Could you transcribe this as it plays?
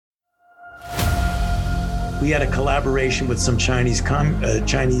We had a collaboration with some Chinese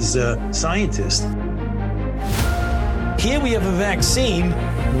scientists. Here we have a vaccine.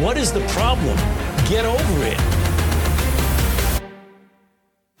 What is the problem? Get over it.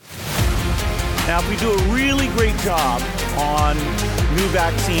 Now, if we do a really great job on new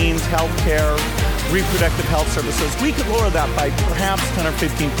vaccines, healthcare, reproductive health services, we could lower that by perhaps 10 or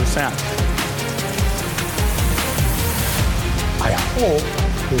 15%. I hope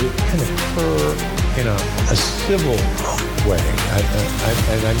that it can occur in a civil way.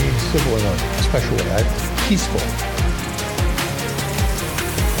 And I mean civil in a special way, peaceful.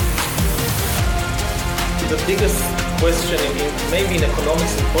 The biggest question, maybe in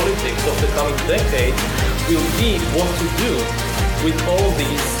economics and politics of the coming decade, will be what to do with all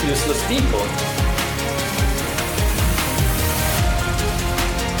these useless people.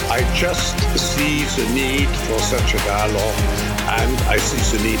 I just see the need for such a dialogue, and I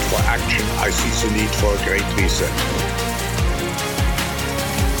see the need for action. I see the need for a great reset.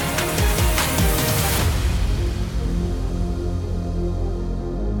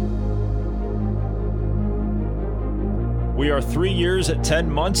 We are 3 years,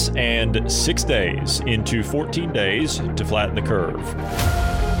 10 months, and 6 days into 14 days to flatten the curve.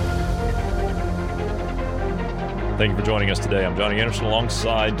 Thank you for joining us today. I'm Johnny Anderson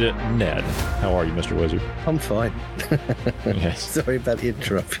alongside Ned. How are you, Mr. Wizard? I'm fine. Yes. Sorry about the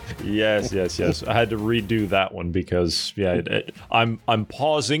interruption. Yes. I had to redo that one because, I'm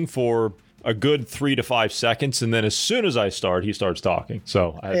pausing for a good 3 to 5 seconds, and then as soon as I start, he starts talking.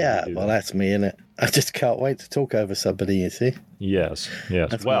 So I had to redo that. That's me, innit? I just can't wait to talk over somebody, you see? Yes.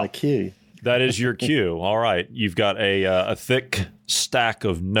 That's my cue. That is your cue. All right. You've got a thick stack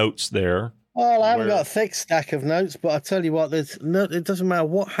of notes there. Well, I haven't got a thick stack of notes, but I tell you what, it doesn't matter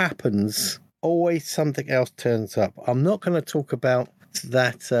what happens, always something else turns up. I'm not going to talk about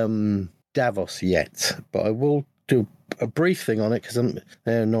that Davos yet, but I will do a brief thing on it because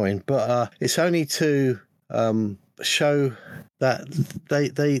they're annoying. But it's only to show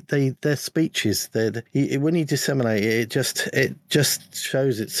that their speeches, when you disseminate it, it just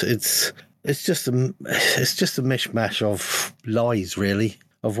shows it's just a mishmash of lies, really,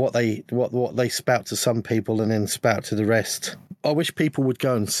 of what they spout to some people and then spout to the rest. I wish people would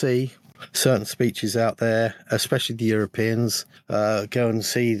go and see certain speeches out there, especially the Europeans. Go and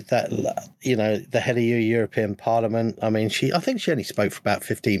see that, the head of your European Parliament. I mean, I think she only spoke for about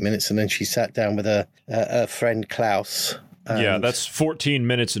 15 minutes and then she sat down with her friend Klaus. Yeah, that's 14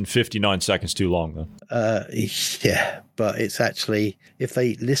 minutes and 59 seconds too long, though. Yeah, but it's actually, if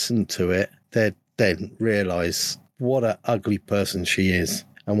they listen to it, they'd then realise what an ugly person she is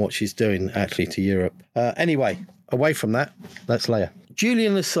and what she's doing actually to Europe. Anyway, away from that, that's Leia.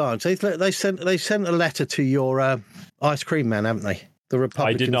 Julian Assange, they sent a letter to your ice cream man, haven't they? The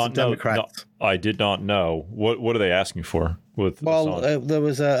Republicans and Democrats. No, I did not know. What are they asking for? There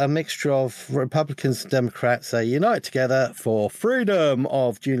was a mixture of Republicans and Democrats. They unite together for freedom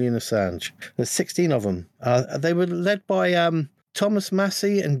of Julian Assange. There's 16 of them. They were led by Thomas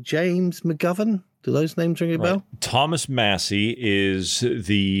Massey and James McGovern. Do those names ring a bell? Thomas Massey is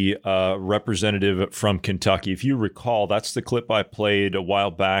the representative from Kentucky. If you recall, that's the clip I played a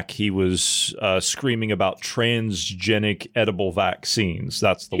while back. He was screaming about transgenic edible vaccines.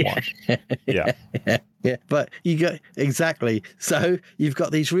 That's the one. Yeah. Yeah. But you got exactly. So you've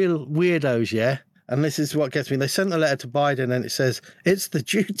got these real weirdos, yeah? And this is what gets me. They sent a letter to Biden and it says, it's the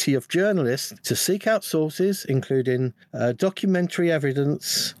duty of journalists to seek out sources, including documentary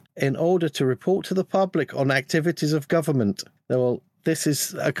evidence, in order to report to the public on activities of government. Well, this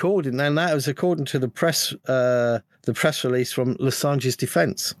is according to the press release from Assange's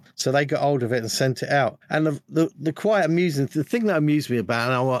defense. So they got hold of it and sent it out. And the quite amusing, the thing that amused me about,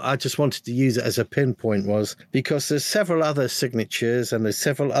 and I just wanted to use it as a pinpoint, was because there's several other signatures and there's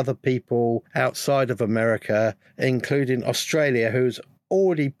several other people outside of America, including Australia, who's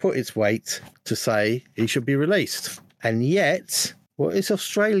already put its weight to say he should be released. And yet, what is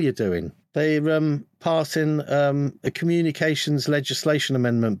Australia doing? They're passing a communications legislation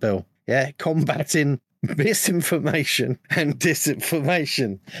amendment bill. Yeah, combating misinformation and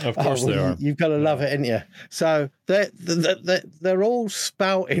disinformation. Of course they are. You've got to love it, ain't you? So they're all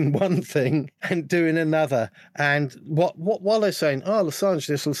spouting one thing and doing another. And while they're saying, oh, Assange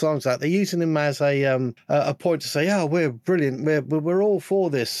this, Assange that, they're using him as a point to say, oh, we're brilliant. We're all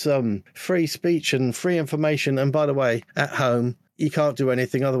for this free speech and free information. And by the way, at home, you can't do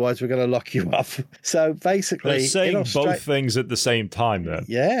anything, otherwise we're going to lock you up. So basically, they're saying both things at the same time then.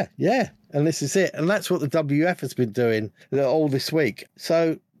 Yeah. And this is it. And that's what the WF has been doing all this week.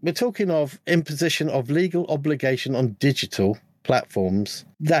 So we're talking of imposition of legal obligation on digital platforms.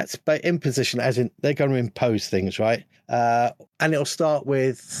 That's imposition, as in they're going to impose things, right? And it'll start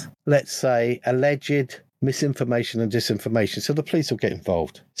with, let's say, alleged misinformation and disinformation. So the police will get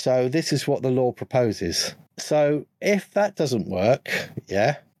involved. So this is what the law proposes. So if that doesn't work,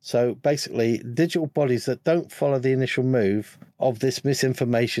 so basically digital bodies that don't follow the initial move of this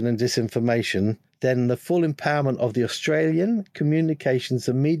misinformation and disinformation, then the full empowerment of the Australian Communications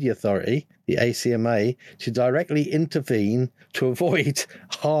and Media Authority, the ACMA, to directly intervene to avoid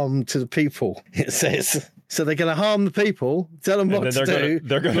harm to the people, it says. So they're going to harm the people, tell them what to do.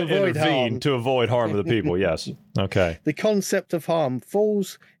 They're going to intervene to avoid harm to the people, yes. Okay. The concept of harm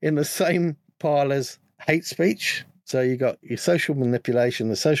falls in the same pile as hate speech. So you got your social manipulation,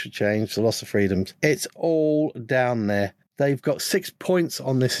 the social change, the loss of freedoms. It's all down there. They've got 6 points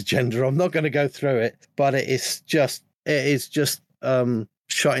on this agenda. I'm not going to go through it, but it is just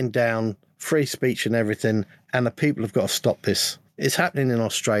shutting down free speech and everything. And the people have got to stop this. It's happening in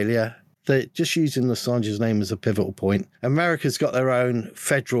Australia. They're just using Assange's name as a pivotal point. America's got their own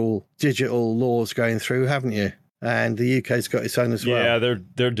federal digital laws going through, haven't you? And the UK's got its own as well. Yeah,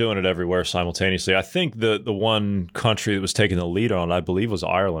 they're doing it everywhere simultaneously. I think the one country that was taking the lead on, I believe, was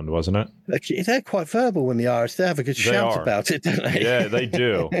Ireland, wasn't it? They're quite verbal when the Irish. They have a good shout about it, don't they? Yeah, they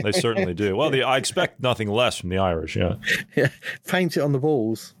do. They certainly do. Well, I expect nothing less from the Irish, yeah. Yeah, paint it on the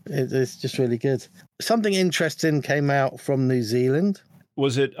walls. It's just really good. Something interesting came out from New Zealand.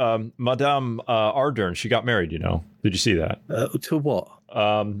 Was it Madame Ardern? She got married, you know. Did you see that? To what?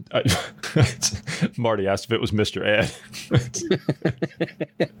 Marty asked if it was Mr. Ed.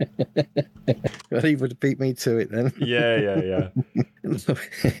 Well, he would have beat me to it then. Yeah.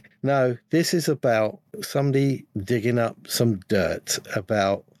 No, this is about somebody digging up some dirt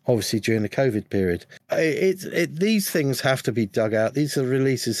about, obviously, during the COVID period. These things have to be dug out. These are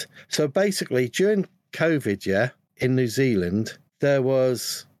releases. So basically, during COVID, in New Zealand, there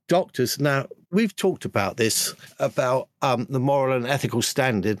was doctors. Now, we've talked about this, about the moral and ethical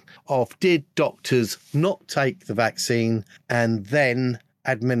standard of, did doctors not take the vaccine and then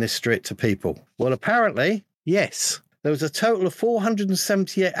administer it to people? Well, apparently, yes. There was a total of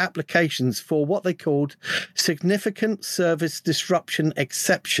 478 applications for what they called Significant Service Disruption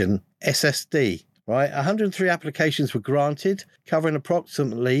Exception, SSD. Right, 103 applications were granted, covering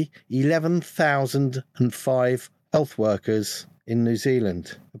approximately 11,005 health workers in New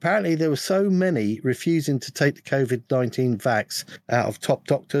Zealand. Apparently, there were so many refusing to take the COVID-19 vax out of top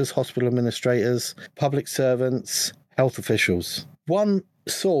doctors, hospital administrators, public servants, health officials. One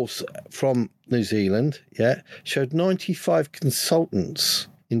source from New Zealand, showed 95 consultants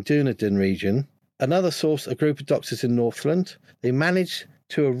in Dunedin region. Another source, a group of doctors in Northland. They managed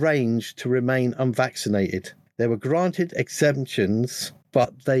to arrange to remain unvaccinated. They were granted exemptions,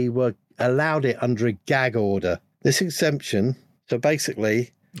 but they were allowed it under a gag order. This exemption, so basically,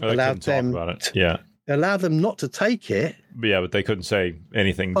 allowed them not to take it. Yeah, but they couldn't say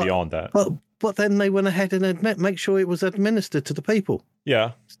anything beyond that. But then they went ahead and make sure it was administered to the people.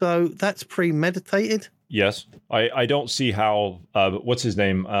 Yeah. So that's premeditated. Yes. I don't see how, what's his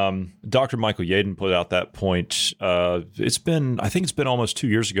name? Dr. Michael Yaden put out that point. I think it's been almost 2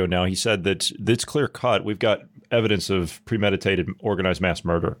 years ago now. He said that it's clear cut. We've got evidence of premeditated organized mass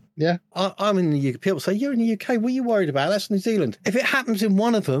murder. Yeah. I'm in the UK. People say, you're in the UK. What are you worried about? That's New Zealand. If it happens in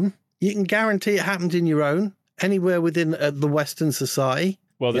one of them, you can guarantee it happened in your own, anywhere within the Western society.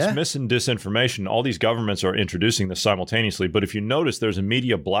 Well, this mis and disinformation, all these governments are introducing this simultaneously. But if you notice, there's a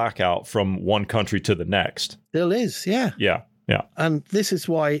media blackout from one country to the next. There is, yeah. Yeah. And this is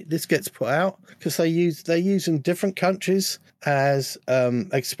why this gets put out, because they're using different countries as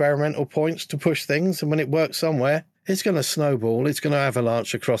experimental points to push things. And when it works somewhere, it's going to snowball. It's going to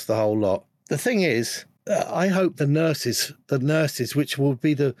avalanche across the whole lot. The thing is, I hope the nurses, which will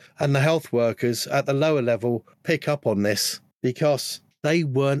be the health workers at the lower level, pick up on this, because they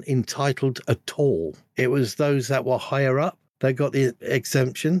weren't entitled at all. It was those that were higher up. They got the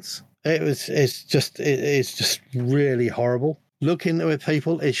exemptions. It's just really horrible. Looking at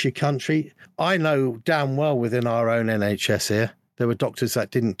people, it's your country. I know damn well within our own NHS here, there were doctors that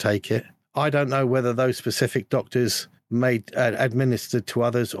didn't take it. I don't know whether those specific doctors made administered to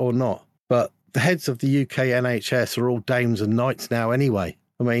others or not. But the heads of the UK NHS are all dames and knights now anyway.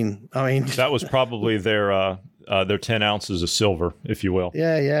 I mean, that was probably their 10 ounces of silver, if you will.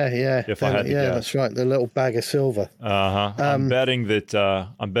 Yeah. If I had to guess. That's right. The little bag of silver. I'm betting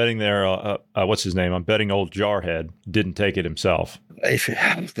their what's his name? I'm betting old Jarhead didn't take it himself. If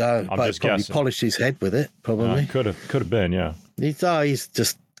I'm just probably guessing. Polished his head with it. Probably could have been. Yeah. He's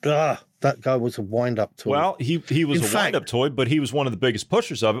just that guy was a wind-up toy. Well, he was a wind-up toy, but he was one of the biggest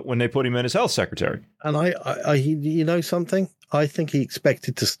pushers of it when they put him in as health secretary. And I you know something? I think he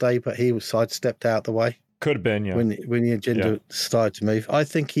expected to stay, but he was sidestepped out the way. Could have been, yeah. When the agenda started to move. I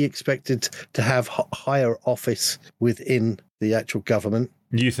think he expected to have higher office within the actual government.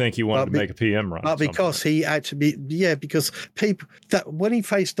 You think he wanted to make a PM run? But because he actually, because people, that when he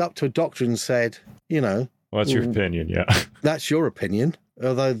faced up to a doctor and said, well, that's your opinion, yeah. That's your opinion.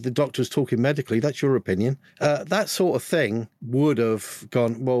 Although the doctor's talking medically, that's your opinion. That sort of thing would have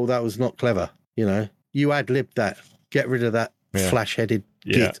gone, well, that was not clever. You ad-libbed that. Get rid of that flash-headed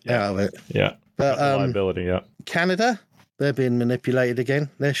git out of it. Yeah. But liability, yeah. Canada, they're being manipulated again.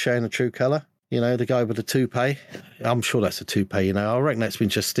 They're showing a true colour. The guy with the toupee. I'm sure that's a toupee. I reckon that's been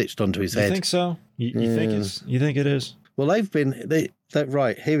just stitched onto his head. You think so? You think it is? Well,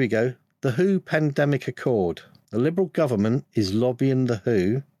 right, here we go. The WHO Pandemic Accord. The Liberal government is lobbying the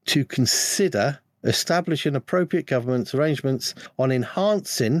WHO to consider establishing appropriate government arrangements on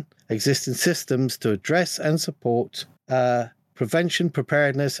enhancing existing systems to address and support prevention,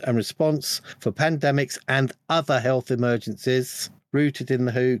 preparedness and response for pandemics and other health emergencies rooted in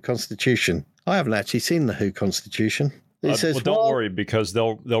the WHO Constitution. I haven't actually seen the WHO Constitution. It says, don't worry, because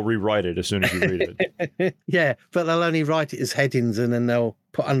they'll rewrite it as soon as you read it. Yeah, but they'll only write it as headings and then they'll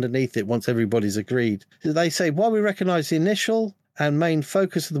put underneath it once everybody's agreed. They say, while we recognise the initial and main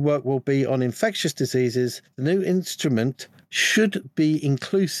focus of the work will be on infectious diseases, the new instrument should be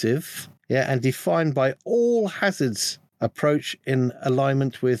inclusive and defined by all hazards approach in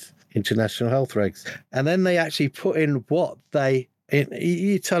alignment with international health regs. And then they actually put in what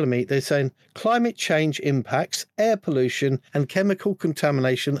you're telling me, they're saying climate change impacts, air pollution and chemical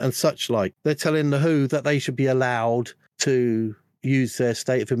contamination and such like. They're telling the WHO that they should be allowed to use their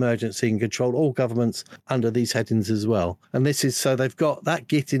state of emergency and control all governments under these headings as well. And this is so they've got that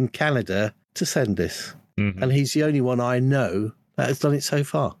git in Canada to send this. Mm-hmm. And he's the only one I know that has done it so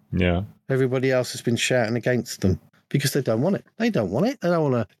far. Yeah. Everybody else has been shouting against them. Because they don't want it. They don't want it. They don't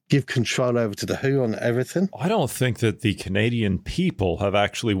want to give control over to the WHO on everything. I don't think that the Canadian people have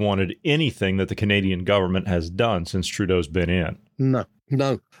actually wanted anything that the Canadian government has done since Trudeau's been in. No.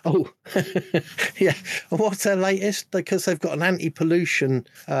 Oh, yeah. What's their latest? Because they've got an anti-pollution.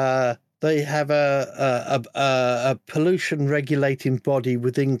 They have a pollution regulating body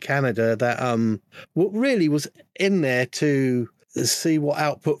within Canada that what really was in there to see what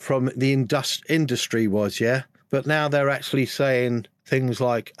output from the industry was. Yeah. But now they're actually saying things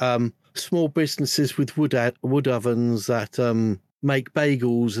like small businesses with wood ovens that make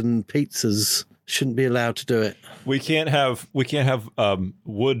bagels and pizzas shouldn't be allowed to do it. We can't have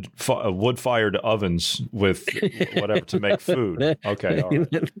wood fired ovens with whatever to make food. Okay, all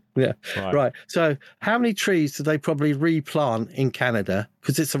right. Yeah, right. So how many trees do they probably replant in Canada?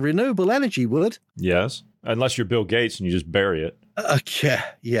 Because it's a renewable energy wood. Yes, unless you're Bill Gates and you just bury it.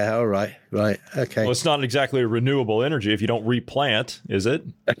 Yeah, all right, okay. Well, it's not exactly a renewable energy if you don't replant, is it?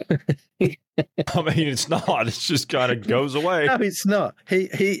 I mean, it's not. It just kind of goes away. No, it's not.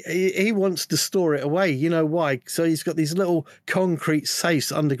 He wants to store it away. You know why? So he's got these little concrete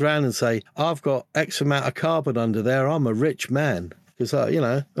safes underground and say, I've got X amount of carbon under there. I'm a rich man. Because,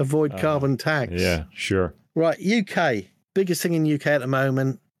 avoid carbon tax. Yeah, sure. Right, UK. Biggest thing in UK at the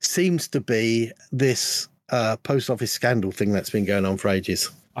moment seems to be this post office scandal thing that's been going on for ages.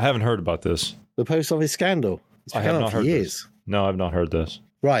 I haven't heard about this. The post office scandal. It's been going on for years. This. No, I've not heard this.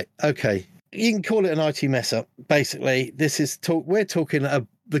 Right. Okay. You can call it an IT mess up. Basically, this is we're talking.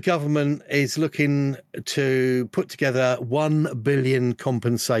 The government is looking to put together 1 billion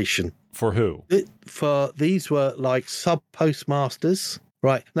compensation. For who? For these were like sub postmasters.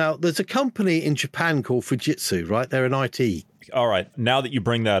 Right. Now, there's a company in Japan called Fujitsu. Right. They're an IT. All right. Now that you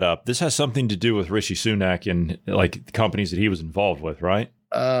bring that up, this has something to do with Rishi Sunak and like the companies that he was involved with, right?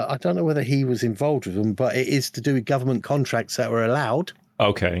 I don't know whether he was involved with them, but it is to do with government contracts that were allowed.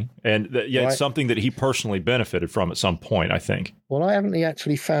 Okay. And right. It's something that he personally benefited from at some point, I think. Well, I haven't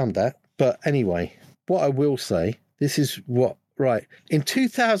actually found that. But anyway, what I will say, this is what, right. In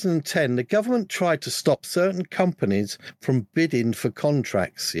 2010, the government tried to stop certain companies from bidding for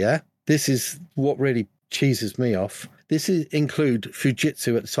contracts, yeah? This is what really cheeses me off. This include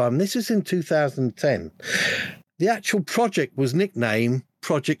Fujitsu at the time. This is in 2010. The actual project was nicknamed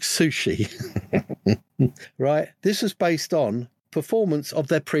Project Sushi, right? This was based on performance of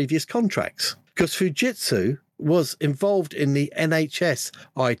their previous contracts because Fujitsu was involved in the NHS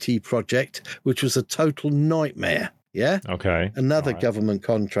IT project, which was a total nightmare. Yeah. Okay. Another government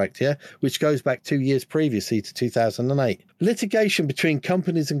contract, yeah, which goes back 2 years previously to 2008. Litigation between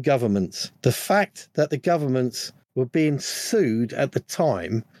companies and governments. The fact that the governments were being sued at the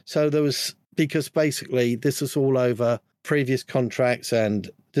time. So there was, because basically this was all over previous contracts and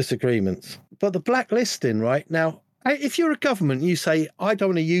disagreements. But the blacklisting, right? Now, If you're a government, you say, I don't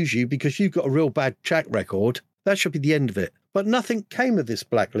want to use you because you've got a real bad track record. That should be the end of it. But nothing came of this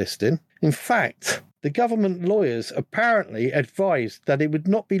blacklisting. In fact, the government lawyers apparently advised that it would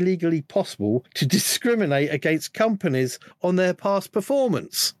not be legally possible to discriminate against companies on their past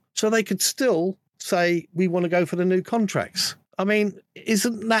performance. So they could still say, we want to go for the new contracts. I mean,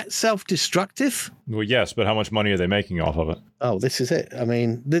 isn't that self-destructive? Well, yes, but how much money are they making off of it? Oh, this is it. I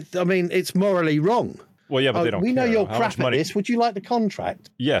mean, it's morally wrong. Well, yeah, but they don't We know care. you're How crap much at this. Would you like the contract?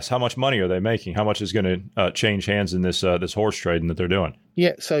 Yes. How much money are they making? How much is going to change hands in this this horse trading that they're doing?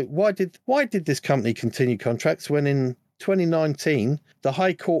 Yeah. So why did this company continue contracts when in 2019 the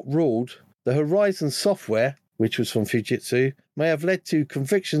High Court ruled the Horizon software, which was from Fujitsu, may have led to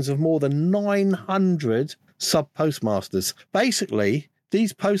convictions of more than 900 sub-postmasters. Basically,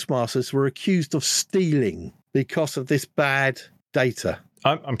 these postmasters were accused of stealing because of this bad data.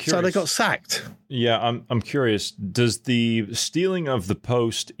 I'm curious. So they got sacked. Yeah, I'm curious. Does the stealing of the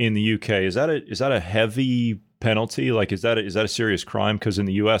post in the UK is that a heavy penalty? Like, is that a serious crime? Because in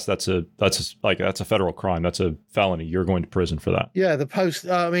the US, that's a federal crime. That's a felony. You're going to prison for that. Yeah, the post.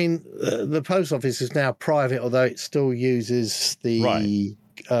 I mean, the post office is now private, although it still uses the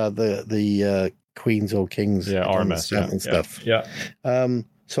Queens or Kings RMS and stuff. Yeah.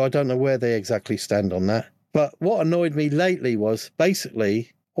 So I don't know where they exactly stand on that. But what annoyed me lately was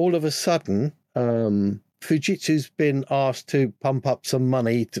basically all of a sudden, Fujitsu's been asked to pump up some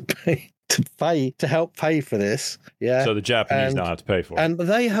money to help pay for this. Yeah. So the Japanese now have to pay for it. And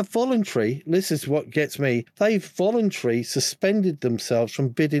they have this is what gets me, they've voluntarily suspended themselves from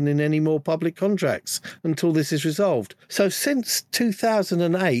bidding in any more public contracts until this is resolved. So since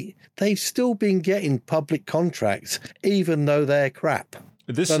 2008, they've still been getting public contracts, even though they're crap.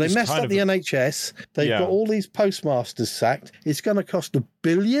 So they messed up the NHS. They've got all these postmasters sacked. It's going to cost $1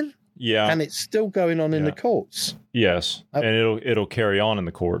 billion. Yeah, and it's still going on in the courts. Yes, and it'll carry on in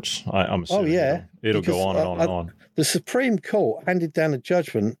the courts. I'm assuming. Oh yeah, it'll go on and on and on. The Supreme Court handed down a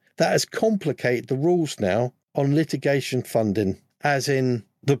judgment that has complicated the rules now on litigation funding, as in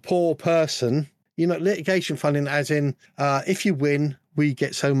the poor person. You know, litigation funding, as in if you win, we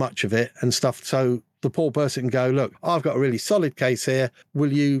get so much of it and stuff. So the poor person can go, look, I've got a really solid case here.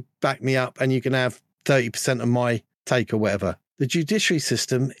 Will you back me up? And you can have 30% of my take or whatever. The judiciary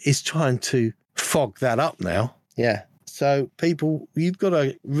system is trying to fog that up now. Yeah. So people, you've got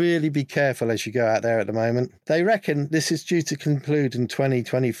to really be careful as you go out there at the moment. They reckon this is due to conclude in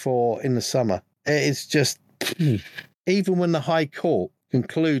 2024 in the summer. It is just, even when the High Court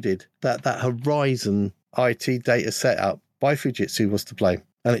concluded that Horizon IT data setup by Fujitsu was to blame.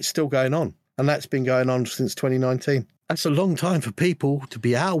 And it's still going on. And that's been going on since 2019. That's a long time for people to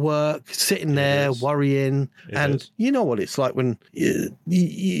be out of work, sitting there, worrying. You know what it's like when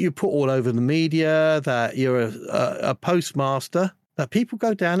you put all over the media that you're a postmaster, that people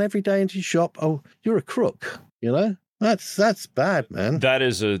go down every day into your shop. Oh, you're a crook, you know? That's bad, man. That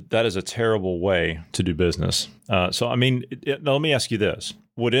is a terrible way to do business. So, I mean, now let me ask you this.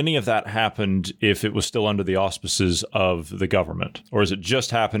 Would any of that happen if it was still under the auspices of the government? Or is it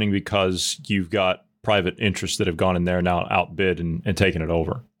just happening because you've got private interests that have gone in there now outbid and taken it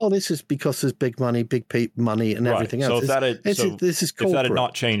over? Oh, this is because there's big money and everything else. So this is corporate. If that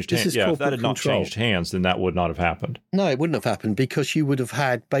had not changed hands, then that would not have happened. No, it wouldn't have happened because you would have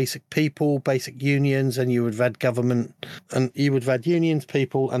had basic people, basic unions, and you would have had government, and you would have had unions,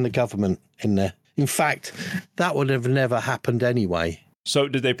 people, and the government in there. In fact, that would have never happened anyway. So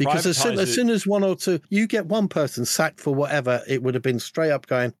did they privatize because as soon as one or two, you get one person sacked for whatever, it would have been straight up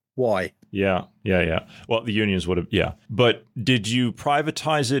going, why? Yeah. Well, the unions would have, yeah. But did you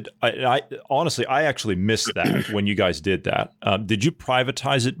privatize it? I honestly, I actually missed that when you guys did that. Did you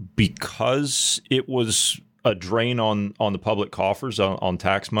privatize it because it was a drain on the public coffers on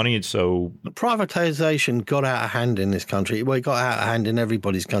tax money? And so privatization got out of hand in this country. Well, it got out of hand in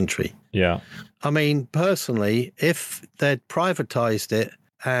everybody's country. Yeah. I mean, personally, if they'd privatized it,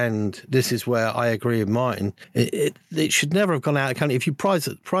 and this is where I agree with Martin, it should never have gone out of the country. If you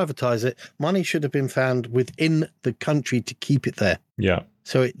privatize it, money should have been found within the country to keep it there. Yeah.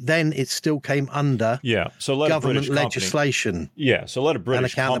 So it still came under government legislation. Yeah. So let a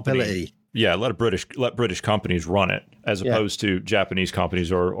British and accountability. Company, let British companies run it, as opposed to Japanese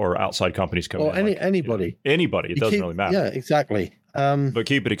companies or outside companies coming in. Or anybody. Anybody. It doesn't really matter. Yeah, exactly. But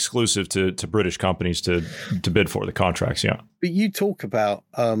keep it exclusive to British companies to bid for the contracts, yeah. But you talk about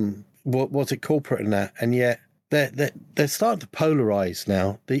what's it, corporate and that, and yet they're starting to polarize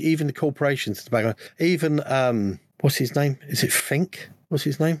now. Even the corporations in the background. Even what's his name? Is it Fink? What's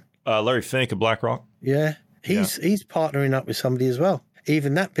his name? Larry Fink of BlackRock. Yeah. He's partnering up with somebody as well.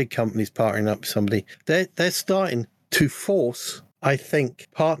 even that big company's partnering up with somebody. They're starting to force, I think,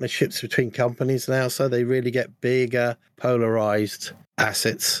 partnerships between companies now, so they really get bigger, polarized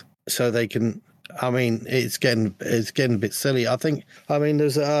assets, so they can. I mean, it's getting a bit silly.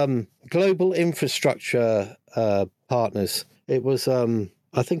 There's global infrastructure partners. It was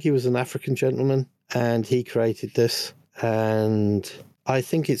I think he was an African gentleman, and he created this. And I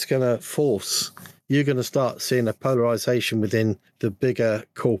think it's going to force. You're going to start seeing a polarization within the bigger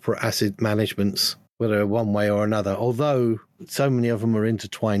corporate asset managements, whether one way or another. Although so many of them are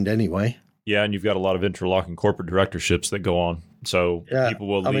intertwined anyway. Yeah, and you've got a lot of interlocking corporate directorships that go on. So people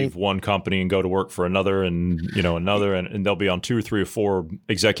will leave one company and go to work for another, and another, and they'll be on 2 or 3 or 4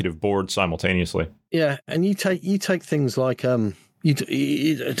 executive boards simultaneously. Yeah, and you take things like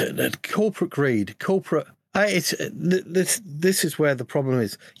corporate greed, corporate. This is where the problem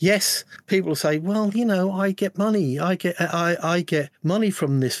is. Yes, people say, well, I get money. I get money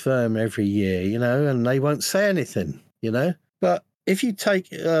from this firm every year, and they won't say anything, But if you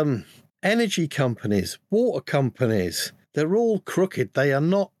take energy companies, water companies, they're all crooked. They are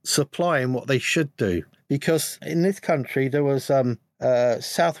not supplying what they should do. Because in this country, there was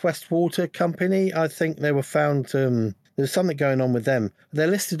Southwest Water Company. I think they were found, there's something going on with them. They're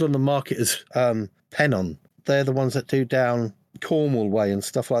listed on the market as Pennon. They're the ones that do down Cornwall way and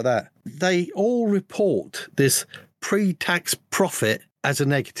stuff like that. They all report this pre-tax profit as a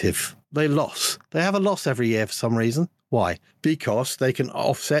negative. They have a loss every year for some reason. Why? Because they can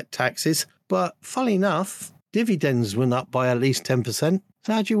offset taxes. But funny enough, dividends went up by at least 10%.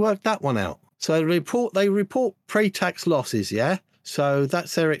 So how do you work that one out? So they report pre-tax losses, yeah? So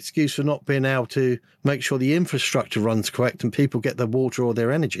that's their excuse for not being able to make sure the infrastructure runs correct and people get their water or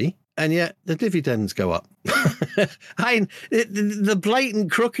their energy. And yet the dividends go up. The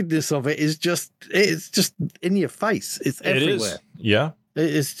blatant crookedness of it's just in your face. It's everywhere. It is. Yeah.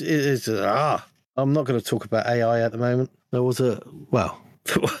 It is. I'm not going to talk about AI at the moment. There was a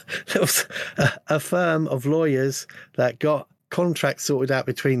firm of lawyers that got contracts sorted out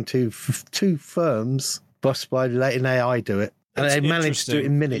between two firms just by letting AI do it. And they managed to do it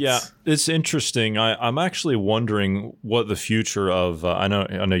in minutes. Yeah, it's interesting. I'm actually wondering what the future of I know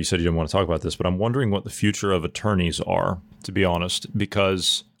you said you didn't want to talk about this, but I'm wondering what the future of attorneys are, to be honest,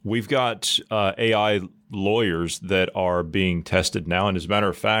 because we've got AI lawyers that are being tested now, and as a matter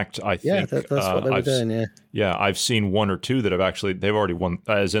of fact, I think that's what they were doing. Yeah, I've seen 1 or 2 that have they've already won,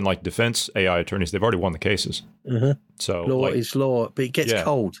 as in like defense AI attorneys. They've already won the cases. Mm-hmm. So law is law, but it gets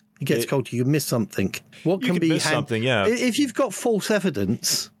cold. It gets cold. You can miss something. What can be miss something? Yeah. If you've got false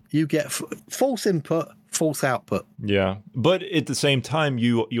evidence, you get false input, false output. Yeah, but at the same time,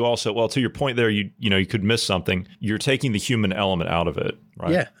 you also, well, to your point there, you could miss something. You're taking the human element out of it,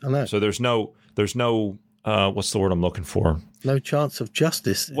 right? Yeah, I know. So there's no what's the word I'm looking for? No chance of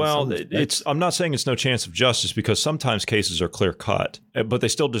justice. Well, I'm not saying it's no chance of justice, because sometimes cases are clear cut, but they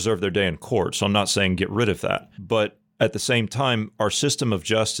still deserve their day in court. So I'm not saying get rid of that. But at the same time, our system of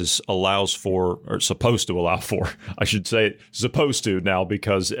justice allows for, or supposed to allow for, I should say supposed to now,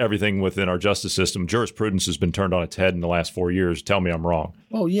 because everything within our justice system, jurisprudence has been turned on its head in the last 4 years. Tell me I'm wrong.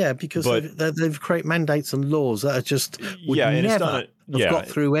 Oh, yeah, because they've created mandates and laws that are just never have got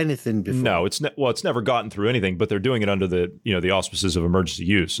through anything before. No, it's never gotten through anything, but they're doing it under the auspices of emergency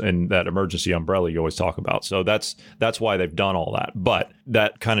use and that emergency umbrella you always talk about. So that's why they've done all that. But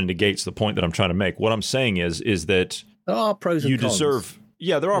that kind of negates the point that I'm trying to make. What I'm saying is that there are pros and cons.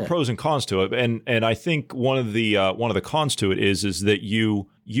 There are pros and cons to it, and I think one of the cons to it is that you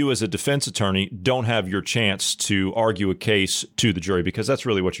as a defense attorney don't have your chance to argue a case to the jury, because that's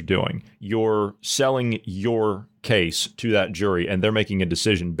really what you're doing. You're selling your case to that jury, and they're making a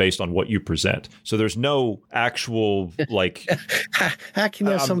decision based on what you present. So there's no actual How can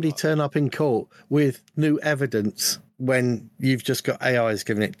you have somebody turn up in court with new evidence when you've just got AIs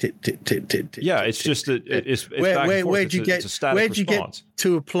giving it tick? Yeah, it's just it's back and forth. Where'd you get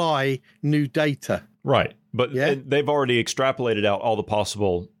to apply new data? Right, but they've already extrapolated out all the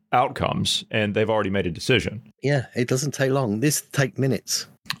possible outcomes, and they've already made a decision. Yeah, it doesn't take long. This take minutes.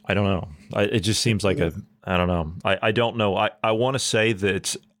 I don't know. It just seems like I don't know. I don't know. I want to say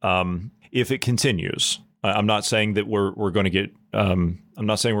that if it continues, I'm not saying that we're going to get. I'm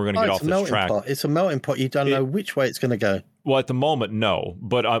not saying we're going to get off this track. It's a melting pot. You don't know which way it's going to go. Well, at the moment, no.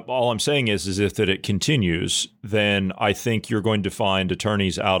 But all I'm saying is if that it continues, then I think you're going to find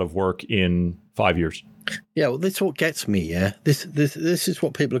attorneys out of work in 5 years. Yeah, well, this is what gets me. Yeah, this is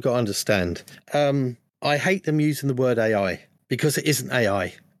what people have got to understand. I hate them using the word AI, because it isn't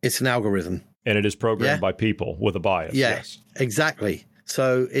AI. It's an algorithm. And it is programmed by people with a bias. Yeah, yes, exactly.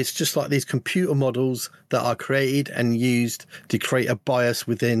 So it's just like these computer models that are created and used to create a bias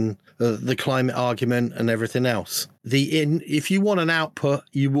within the climate argument and everything else. If you want an output,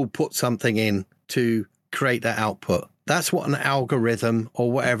 you will put something in to create that output. That's what an algorithm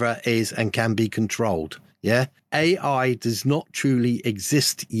or whatever is and can be controlled. Yeah. AI does not truly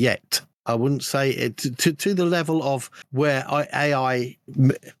exist yet. I wouldn't say it to the level of where AI,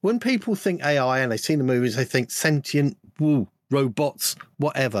 when people think AI and they see the movies, they think sentient, robots,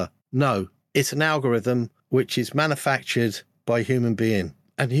 whatever. No, it's an algorithm which is manufactured by a human being.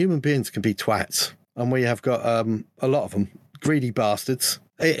 And human beings can be twats. And we have got a lot of them, greedy bastards.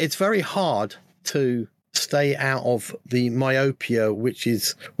 It's very hard to stay out of the myopia, which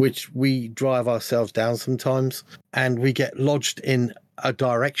we drive ourselves down sometimes, and we get lodged in a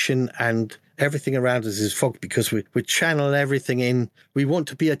direction and everything around us is fog because we channel everything in. We want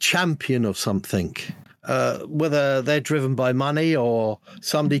to be a champion of something, whether they're driven by money or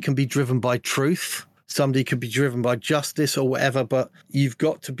somebody can be driven by truth. Somebody could be driven by justice or whatever, but you've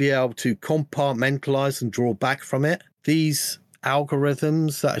got to be able to compartmentalize and draw back from it. These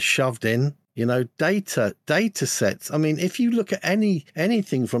algorithms that are shoved in, data sets. I mean, if you look at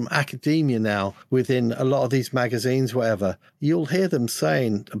anything from academia now within a lot of these magazines, whatever, you'll hear them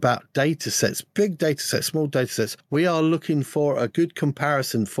saying about data sets, big data sets, small data sets. We are looking for a good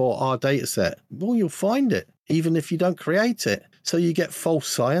comparison for our data set. Well, you'll find it, even if you don't create it. So you get false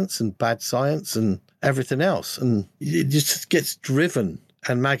science and bad science and everything else. And it just gets driven.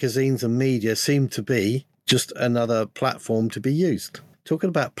 And magazines and media seem to be just another platform to be used. Talking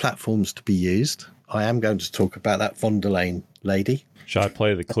about platforms to be used, I am going to talk about that von der Leyen lady. Should I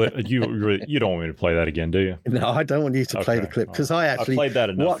play the clip? You don't want me to play that again, do you? No, I don't want you to play the clip because I played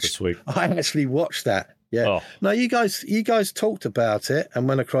that enough this week. I actually watched that. Yeah. Oh. No, you guys talked about it and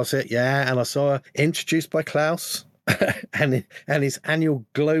went across it. Yeah, and I saw her introduced by Klaus and his annual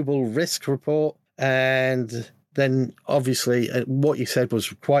global risk report. And then obviously what you said was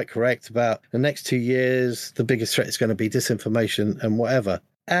quite correct about the next 2 years, the biggest threat is going to be disinformation and whatever.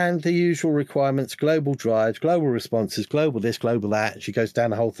 And the usual requirements, global drives, global responses, global this, global that. And she goes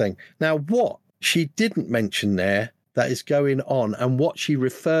down the whole thing. Now, what she didn't mention there that is going on and what she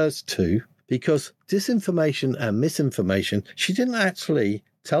refers to, because disinformation and misinformation, she didn't actually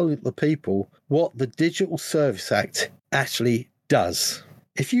tell the people what the Digital Service Act actually does.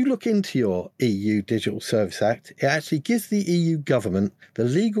 If you look into your EU Digital Service Act, it actually gives the EU government the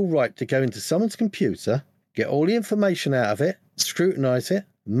legal right to go into someone's computer, get all the information out of it, scrutinise it,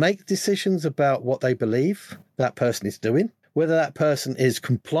 make decisions about what they believe that person is doing, whether that person is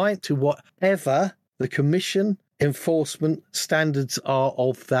compliant to whatever the Commission enforcement standards are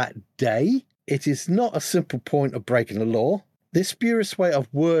of that day. It is not a simple point of breaking the law. This spurious way of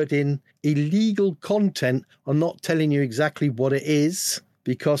wording illegal content, I'm not telling you exactly what it is,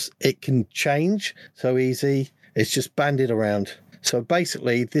 because it can change so easy. It's just bandied around. So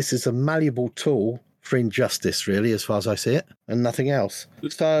basically, this is a malleable tool for injustice, really, as far as I see it, and nothing else.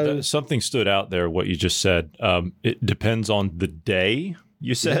 So something stood out there, what you just said. It depends on the day,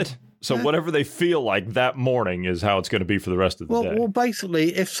 you said? Yeah. So whatever they feel like that morning is how it's going to be for the rest of the day. Well,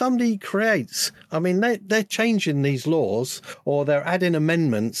 basically, if somebody creates, I mean, they're changing these laws or they're adding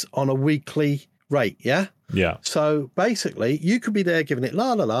amendments on a weekly rate, yeah? Yeah. So basically, you could be there giving it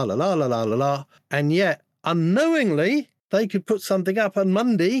la la la la la la la la la, and yet unknowingly they could put something up on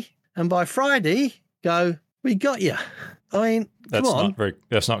Monday, and by Friday go, "We got you." I mean, that's not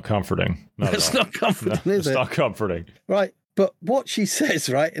comforting. That's not comforting, is it? It's not comforting, right? But what she says,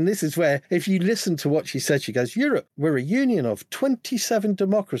 right, and this is where, if you listen to what she said, she goes, "Europe, we're a union of 27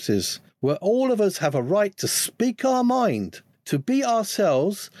 democracies where all of us have a right to speak our mind, to be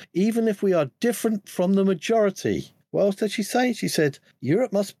ourselves, even if we are different from the majority." What else did she say? She said,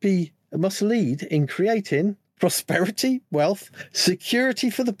 Europe must lead in creating prosperity, wealth, security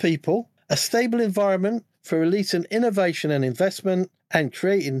for the people, a stable environment for releasing innovation and investment, and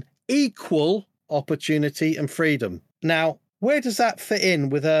creating equal opportunity and freedom. Now, where does that fit in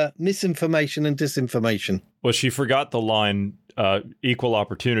with misinformation and disinformation? Well, she forgot the line, equal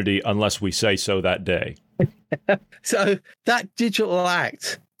opportunity unless we say so that day. So that digital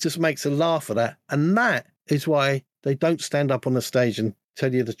act just makes a laugh at that. And that is why they don't stand up on the stage and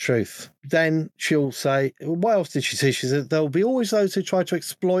tell you the truth. Then she'll say, what else did she say? She said, there'll be always those who try to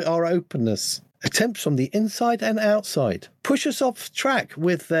exploit our openness. Attempts from the inside and outside push us off track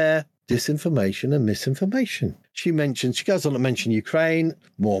with their disinformation and misinformation. She goes on to mention Ukraine,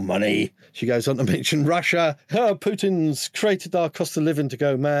 more money. She goes on to mention Russia. Putin's created our cost of living to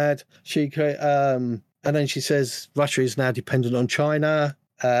go mad. And then she says Russia is now dependent on China.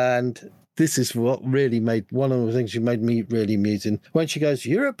 And this is what really made one of the things that made me really amusing. When she goes,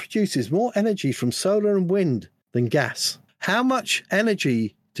 Europe produces more energy from solar and wind than gas. How much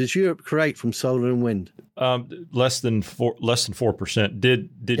energy does Europe create from solar and wind? Less than 4%.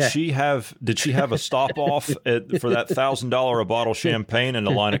 Did she have a stop off for that $1,000 a bottle champagne and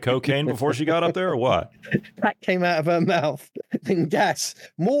a line of cocaine before she got up there, or what? That came out of her mouth. Than gas.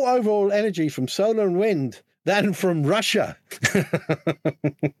 More overall energy from solar and wind than from Russia.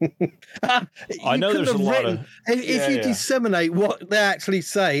 I know there's a lot of. If you disseminate what they actually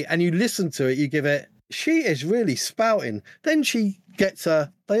say and you listen to it, you give it. She is really spouting. Then she gets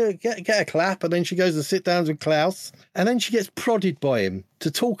they get a clap, and then she goes and sit down with Klaus, and then she gets prodded by him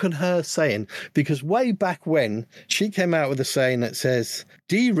to talk on her saying, because way back when she came out with a saying that says,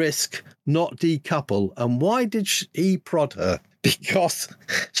 de-risk, not decouple. And why did he prod her? Because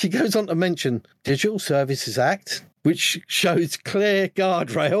she goes on to mention Digital Services Act, which shows clear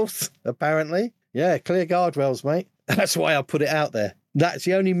guardrails, apparently. Yeah, clear guardrails, mate. That's why I put it out there. That's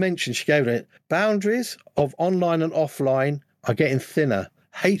the only mention she gave it. Boundaries of online and offline are getting thinner.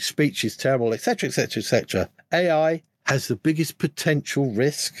 Hate speech is terrible, etc., etc., etc. AI has the biggest potential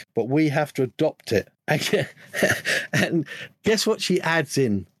risk, but we have to adopt it. And guess what she adds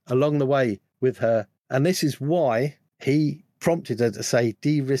in along the way with her? And this is why he prompted her to say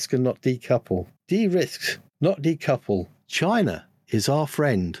de-risk and not decouple. De-risk, not decouple. China is our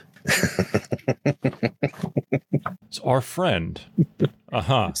friend. It's our friend.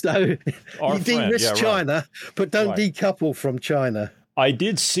 So our you de-risk China, right. But don't decouple from China. I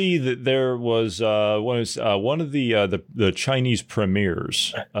did see that there was one of the Chinese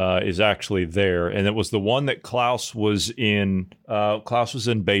premiers is actually there, and it was the one that Klaus was in. Klaus was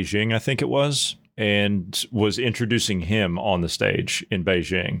in Beijing, I think it was, and was introducing him on the stage in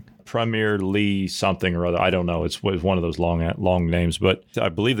Beijing. Premier Li something or other. I don't know. It's one of those long names, but I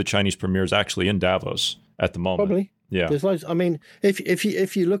believe the Chinese premier is actually in Davos at the moment. Probably. Yeah. There's loads. I mean,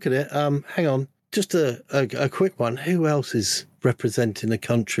 if you look at it, hang on, just a quick one. Who else is representing a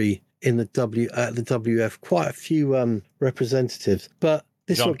country in the WF? Quite a few representatives. But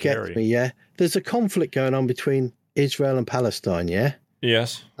this is what gets me. Yeah, there's a conflict going on between Israel and Palestine. Yeah.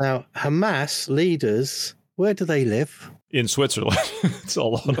 Yes. Now, Hamas leaders, where do they live? In Switzerland. It's a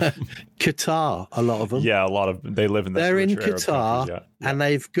lot of them. Qatar, a lot of them. Yeah, a lot of them. They live in the They're in Qatar, and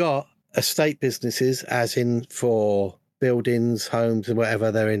they've got estate businesses, as in for buildings, homes, and whatever.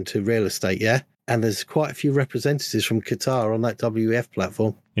 They're into real estate, yeah? And there's quite a few representatives from Qatar on that WF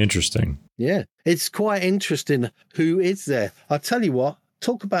platform. Interesting. Yeah. It's quite interesting who is there. I'll tell you what,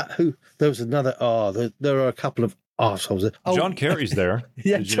 talk about who. There was another, there are a couple of arseholes. John Kerry's there.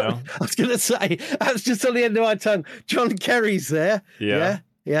 Yeah, Did you know? I was going to say, that's just on the end of my tongue. John Kerry's there. Yeah.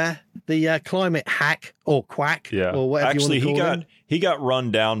 The climate hack or quack or whatever Actually, you want to call him. He got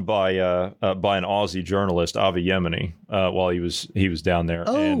run down by an Aussie journalist, Avi Yemeni, while he was down there.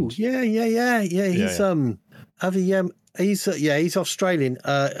 Oh, yeah. He's Avi Yem. He's Australian,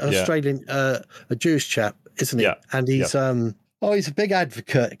 a Jewish chap, isn't he? Yeah. And he's he's a big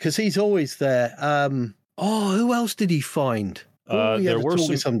advocate because he's always there. Who else did he find? There were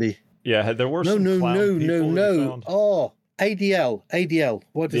somebody. Yeah, there were some clown people no. Oh, ADL.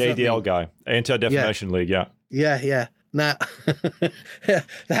 What does the that ADL mean? guy, Anti-Defamation League? Yeah. Now,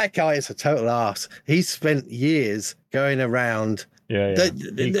 that guy is a total arse. He's spent years going around. Yeah.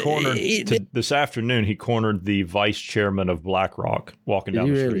 He cornered this afternoon. He cornered the vice chairman of BlackRock walking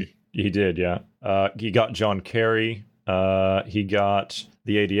down the street. He did, yeah. He got John Kerry. He got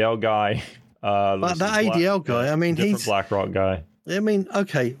the ADL guy. But that ADL guy, I mean, he's BlackRock guy. I mean,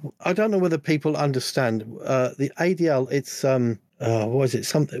 okay, I don't know whether people understand the ADL. It's what is it?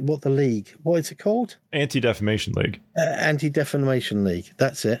 Something? What the league? What is it called? Anti-Defamation League. Anti-Defamation League.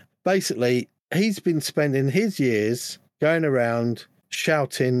 That's it. Basically, he's been spending his years going around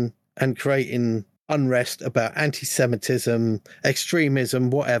shouting and creating unrest about anti-Semitism, extremism,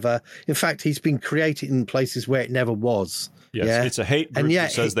 whatever. In fact, he's been created in places where it never was. Yes, it's a hate group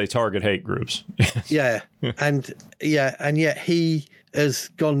that says they target hate groups. And yet he has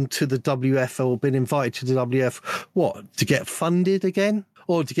gone to the WF or been invited to the WF, what, to get funded again?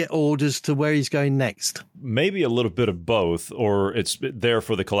 Or to get orders to where he's going next? Maybe a little bit of both, or it's there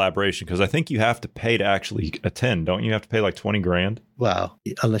for the collaboration, because I think you have to pay to actually attend, don't you? You have to pay like $20,000. Well,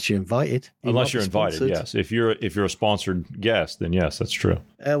 unless you're invited. Unless you're invited, yes. If you're a sponsored guest, then yes, that's true.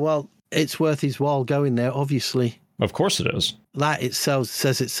 Well, it's worth his while going there, obviously. Of course it is. That itself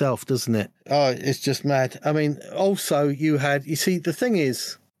says itself, doesn't it? Oh, it's just mad. I mean, also you see, the thing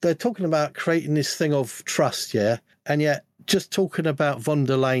is, they're talking about creating this thing of trust, yeah? And yet, just talking about von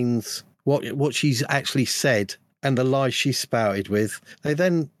der Leyen's, what she's actually said and the lies she spouted with, they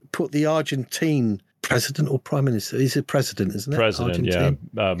then put the Argentine president or prime minister. He's a president, isn't it? President, Argentine.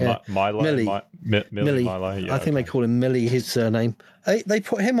 Millie. I think they call him Millie, his surname. They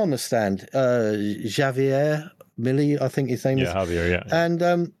put him on the stand. Javier Millie, I think his name is. Yeah, Javier, yeah.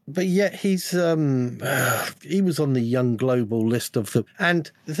 And but yet he was on the Young Global list of the.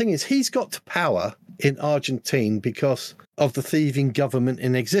 And the thing is, he's got to power in Argentina because of the thieving government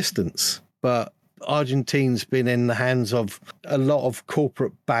in existence. But Argentine's been in the hands of a lot of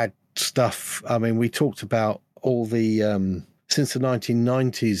corporate bad stuff. I mean, we talked about all the since the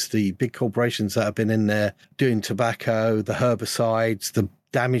 1990s, the big corporations that have been in there doing tobacco, the herbicides, the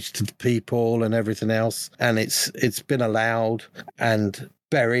damage to the people and everything else, and it's been allowed and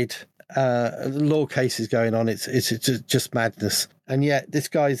buried. Law cases going on. It's just madness. And yet this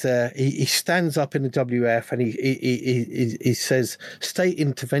guy's there. He stands up in the WF and he says state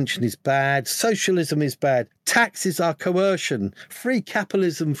intervention is bad, socialism is bad, taxes are coercion, free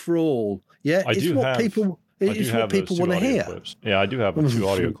capitalism for all. Yeah, it's what people want to hear. Clips. Yeah, I do have 2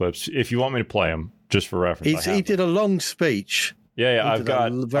 audio clips. If you want me to play them, just for reference, he did a long speech. Yeah, I've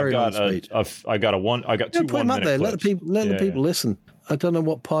got two 1-minute clips. Let the people listen. I don't know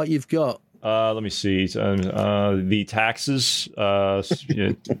what part you've got. Let me see. The taxes,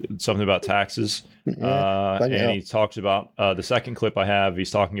 something about taxes. And he talks about the second clip I have. He's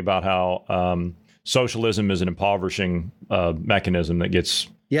talking about how socialism is an impoverishing mechanism that gets.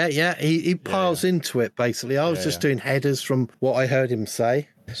 Yeah. He piles into it, basically. I was just doing headers from what I heard him say.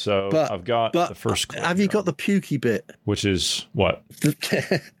 So I've got the first clip. Have you got the pukey bit? Which is what?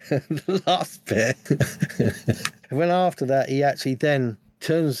 The last bit. When after that, he actually then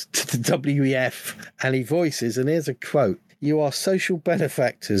turns to the WEF and he voices, and here's a quote: "You are social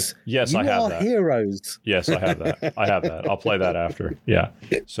benefactors. Yes, I have that. You are heroes." Yes, I have that. I'll play that after. Yeah.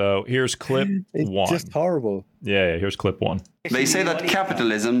 So here's clip 1. Just horrible. Yeah, here's clip 1. They say that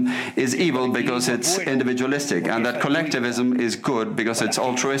capitalism is evil because it's individualistic and that collectivism is good because it's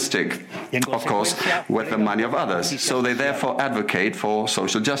altruistic, of course, with the money of others. So they therefore advocate for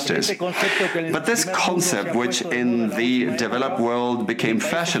social justice. But this concept, which in the developed world became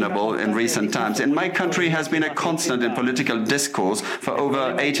fashionable in recent times, in my country has been a constant in political discourse for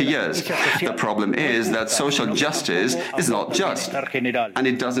over 80 years. The problem is that social justice is not just, and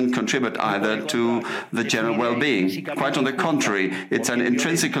it doesn't contribute either to the general well-being. Quite on the contrary, it's an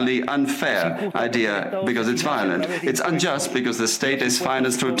intrinsically unfair idea because it's violent. It's unjust because the state is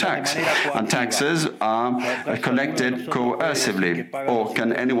financed through tax, and taxes are collected coercively. Or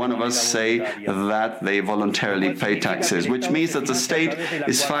can any one of us say that they voluntarily pay taxes, which means that the state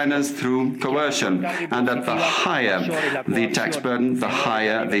is financed through coercion, and that the higher the tax burden, the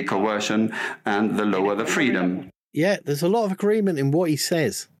higher the coercion, and the lower the freedom. Yeah, there's a lot of agreement in what he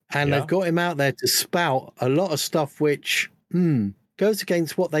says. And they've got him out there to spout a lot of stuff which goes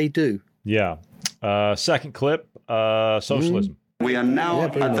against what they do. Yeah. Second clip, socialism. We are now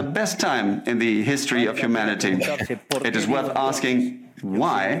at the best time in the history of humanity. It is worth asking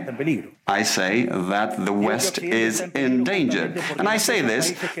why I say that the West is endangered. And I say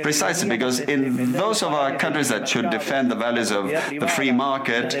this precisely because in those of our countries that should defend the values of the free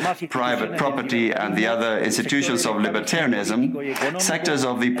market, private property, and the other institutions of libertarianism, sectors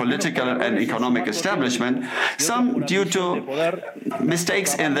of the political and economic establishment, some due to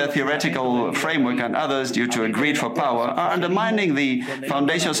mistakes in their theoretical framework and others due to a greed for power, are undermining the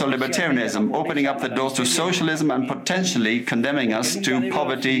foundations of libertarianism, opening up the doors to socialism and potentially condemning us to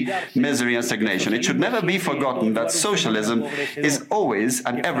poverty, misery, and stagnation. It should never be forgotten that socialism is always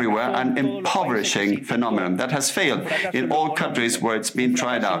and everywhere an impoverishing phenomenon that has failed in all countries where it's been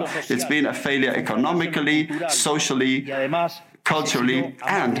tried out. It's been a failure economically, socially, culturally,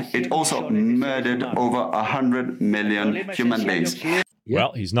 and it also murdered over 100 million human beings.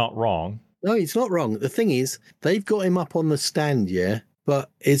 Well, he's not wrong. No, he's not wrong. The thing is, they've got him up on the stand, but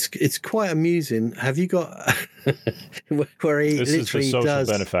it's quite amusing. Have you got where he this literally is the social does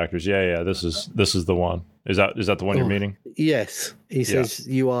benefactors? Yeah. This is the one. Is that the one you're meaning? Yes, he says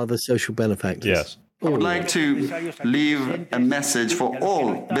you are the social benefactors. Yes. I would like to leave a message for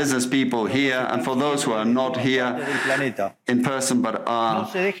all business people here and for those who are not here in person but are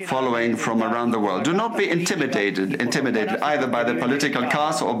following from around the world. Do not be intimidated either by the political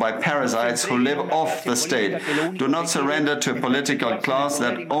class or by parasites who live off the state. Do not surrender to a political class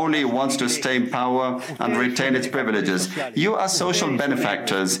that only wants to stay in power and retain its privileges. You are social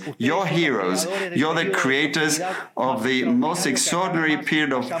benefactors. You're heroes. You're the creators of the most extraordinary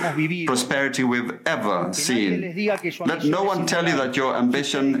period of prosperity we've ever seen. Let no one tell you that your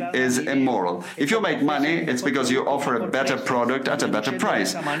ambition is immoral. If you make money, it's because you offer a better product at a better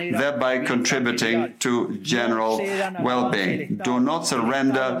price, thereby contributing to general well-being. Do not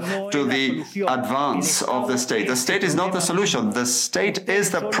surrender to the advance of the state. The state is not the solution. The state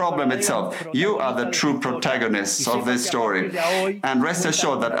is the problem itself. You are the true protagonists of this story. And rest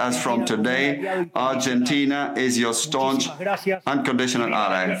assured that as from today, Argentina is your staunch, unconditional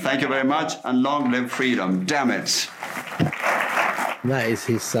ally. Thank you very much, and long live freedom. Damn it. That is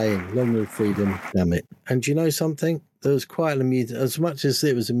his saying, long live freedom, damn it. And do you know something? There was quite an amusing, as much as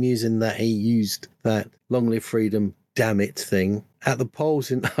it was amusing that he used that long live freedom, damn it thing, at the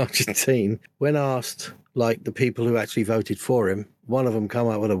polls in Argentina, when asked, like, the people who actually voted for him, one of them come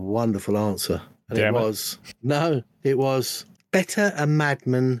up with a wonderful answer. And it was better a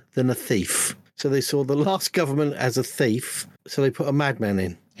madman than a thief. So they saw the last government as a thief, so they put a madman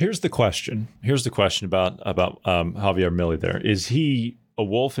in. Here's the question about Javier Milei there. Is he a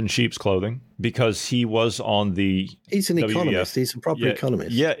wolf in sheep's clothing? Because he was on the He's an economist. He's a proper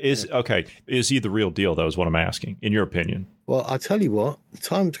economist. Yeah, okay. Is he the real deal, though, is what I'm asking, in your opinion? Well, I tell you what,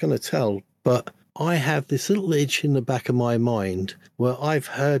 time's going to tell, but I have this little itch in the back of my mind where I've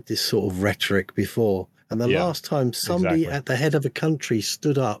heard this sort of rhetoric before. And the last time somebody at the head of a country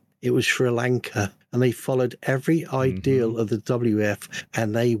stood up, it was Sri Lanka, and they followed every ideal of the WF,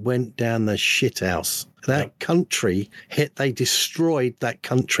 and they went down the shithouse. That country they destroyed that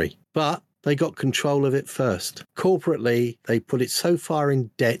country, but they got control of it first. Corporately, they put it so far in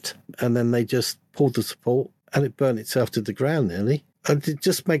debt, and then they just pulled the support, and it burnt itself to the ground nearly. And it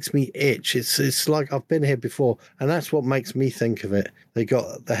just makes me itch. It's like I've been here before, and that's what makes me think of it. They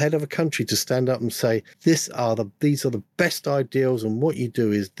got the head of a country to stand up and say, these are the best ideals, and what you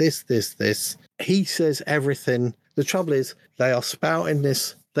do is this, this, this. He says everything. The trouble is they are spouting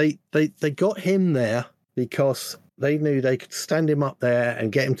this. They got him there because they knew they could stand him up there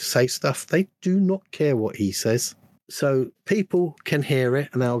and get him to say stuff. They do not care what he says. So people can hear it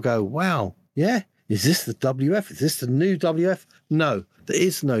and they'll go, wow, yeah. Is this the WF? Is this the new WF? No, there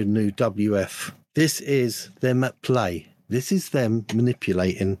is no new WF. This is them at play. This is them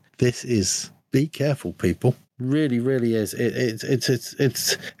manipulating. This is, be careful, people. Really, really is. It's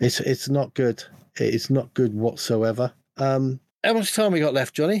not good. It's not good whatsoever. How much time we got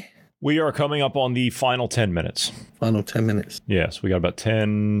left, Johnny? We are coming up on the final 10 minutes. Final 10 minutes. Yes, we got about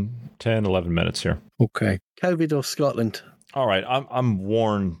 11 minutes here. Okay. COVID or Scotland? All right, I'm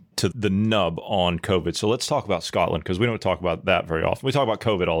worn to the nub on COVID. So let's talk about Scotland, because we don't talk about that very often. We talk about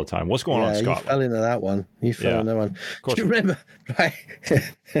COVID all the time. What's going on in Scotland? You fell into that one. You fell into that one. Do you remember? Right.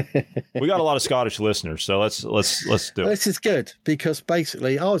 We got a lot of Scottish listeners, so let's do it. This is good, because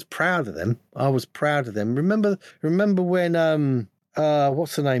basically I was proud of them. Remember when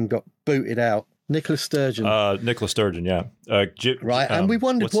what's the name got booted out? Nicola Sturgeon. Yeah. Right, and we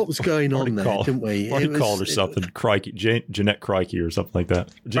wondered what was going on there, didn't we? What called her something? Crikey, Jeanette Crikey or something like that.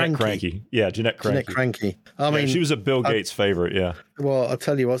 Jeanette Cranky. Yeah, Jeanette Cranky. Jeanette Cranky. I mean, she was a Bill Gates favorite, yeah. Well, I'll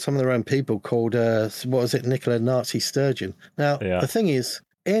tell you what, some of their own people called, Nicola Nazi Sturgeon. Now, the thing is,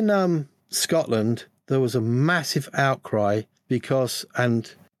 in Scotland, there was a massive outcry because, and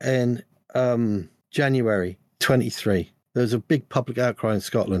in January 23, there was a big public outcry in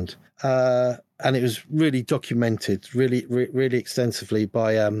Scotland. And it was really documented, really extensively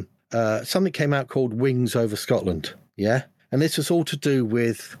by something came out called Wings Over Scotland. Yeah. And this was all to do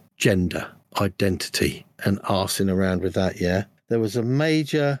with gender identity and arsing around with that. Yeah. There was a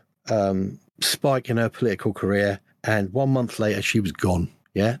major spike in her political career, and 1 month later she was gone.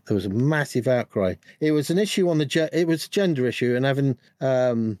 Yeah. There was a massive outcry. It was an issue on it was a gender issue, and having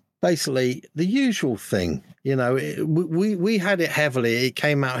basically the usual thing. You know, we had it heavily. It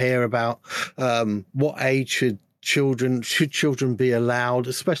came out here about what age should children be allowed,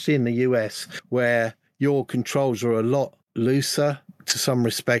 especially in the US, where your controls are a lot looser to some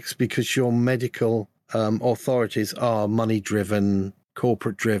respects because your medical authorities are money-driven,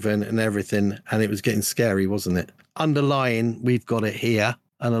 corporate-driven and everything. And it was getting scary, wasn't it? Underlying, we've got it here,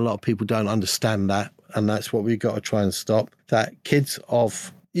 and a lot of people don't understand that. And that's what we've got to try and stop. That kids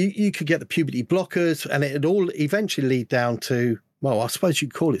of... You could get the puberty blockers, and it'd all eventually lead down to, well, I suppose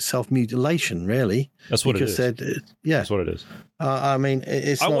you'd call it self-mutilation, really. That's what it is. That's what it is. I mean,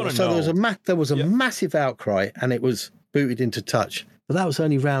 it's not. So there was a massive outcry, and it was booted into touch. But that was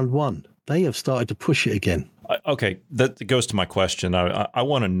only round one. They have started to push it again. Okay, that goes to my question. I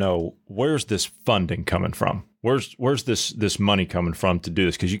want to know, where's this funding coming from? Where's this money coming from to do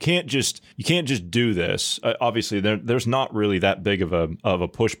this? Because you can't just do this. Obviously, there's not really that big of a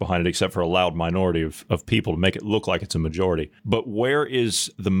push behind it, except for a loud minority of people to make it look like it's a majority. But where is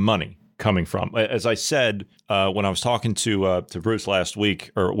the money coming from. As I said, when I was talking to Bruce last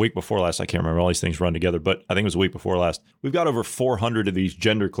week, or a week before last, I can't remember, all these things run together, but I think it was a week before last, we've got over 400 of these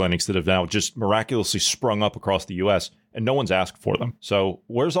gender clinics that have now just miraculously sprung up across the U.S., and no one's asked for them. So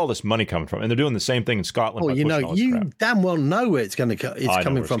where's all this money coming from? And they're doing the same thing in Scotland. Well, you damn well know where it's coming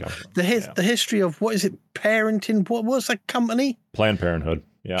from. The history of, what is it, parenting? What was that company? Planned Parenthood.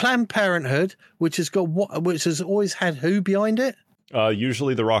 Yeah. Planned Parenthood, which has always had who behind it?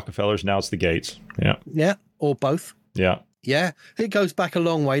 Usually the Rockefellers. Now it's the Gates. Yeah. Yeah, or both. Yeah. Yeah, it goes back a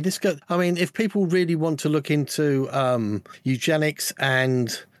long way. If people really want to look into eugenics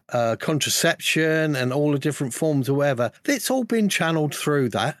and contraception and all the different forms or whatever, it's all been channeled through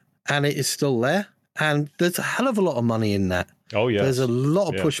that, and it is still there. And there's a hell of a lot of money in that. Oh, yeah. There's a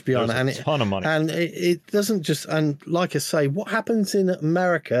lot of push beyond that. And a ton of money. And it doesn't just, and like I say, what happens in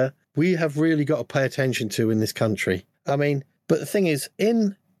America, we have really got to pay attention to in this country. I mean, but the thing is,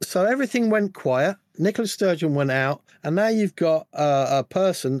 so everything went quiet. Nicola Sturgeon went out, and now you've got a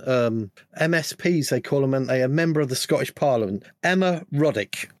person, MSPs, they call them, and they are a member of the Scottish Parliament, Emma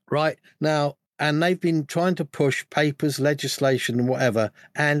Roddick, right? Now, and they've been trying to push papers, legislation, and whatever.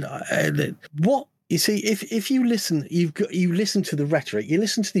 And what you see, if you listen, you listen to the rhetoric, you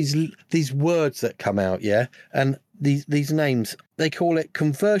listen to these words that come out, yeah, and these names, they call it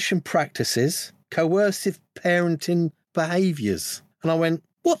conversion practices, coercive parenting behaviours, and I went,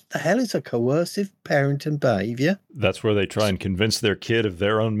 what the hell is a coercive parenting behaviour? That's where they try and convince their kid of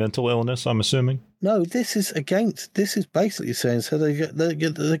their own mental illness, I'm assuming. No, this is basically saying, so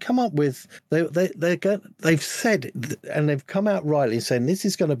they come up with, they've said, and they've come out rightly saying this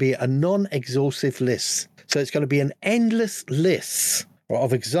is going to be a non-exhaustive list. So it's going to be an endless list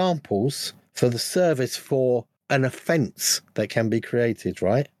of examples for the service for an offence that can be created,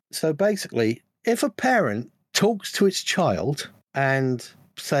 right? So if a parent talks to its child and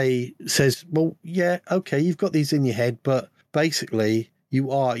says, well, yeah, okay, you've got these in your head, but basically you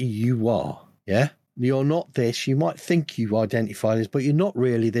are, yeah? You're not this. You might think you identify this, but you're not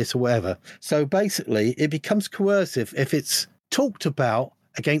really this or whatever. So basically it becomes coercive if it's talked about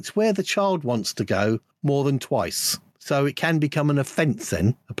against where the child wants to go more than twice. So it can become an offence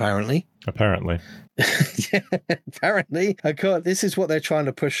then, apparently. Yeah, apparently. This is what they're trying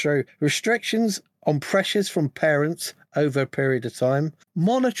to push through. Restrictions on pressures from parents over a period of time.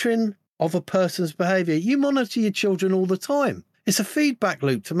 Monitoring of a person's behaviour. You monitor your children all the time. It's a feedback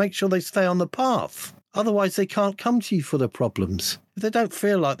loop to make sure they stay on the path. Otherwise, they can't come to you for the problems. If they don't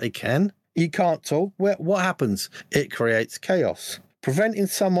feel like they can, you can't talk. What happens? It creates chaos. Preventing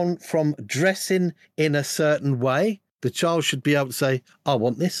someone from dressing in a certain way. The child should be able to say, I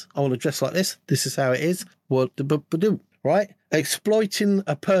want this. I want to dress like this. This is how it is. Right? Exploiting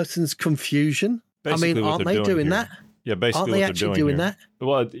a person's confusion. Basically, aren't they doing that? Yeah, basically aren't they actually doing that?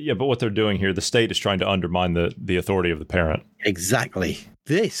 Well, yeah, but what they're doing here, the state is trying to undermine the authority of the parent. Exactly.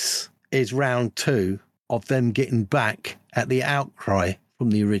 This is round 2 of them getting back at the outcry from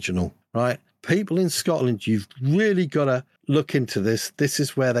the original, right? People in Scotland, you've really got to look into this. This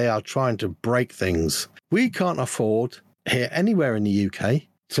is where they are trying to break things. We can't afford here anywhere in the UK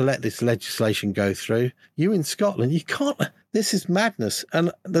to let this legislation go through. You in Scotland, you can't. This is madness.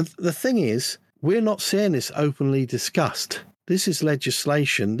 And the thing is, we're not seeing this openly discussed. This is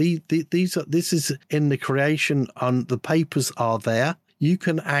legislation. This is in the creation, and the papers are there. You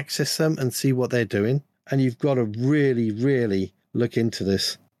can access them and see what they're doing. And you've got to really, really look into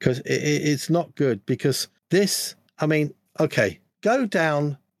this, because it's not good. Because this, go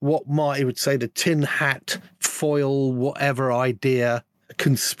down what Marty would say, the tin hat, foil, whatever idea,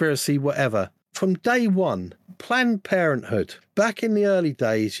 conspiracy, whatever. From day one, Planned Parenthood, back in the early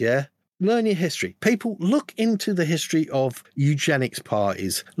days, yeah? Learn your history. People, look into the history of eugenics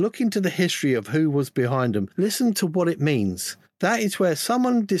parties. Look into the history of who was behind them. Listen to what it means. That is where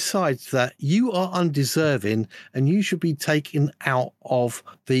someone decides that you are undeserving and you should be taken out of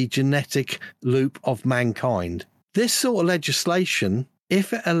the genetic loop of mankind. This sort of legislation,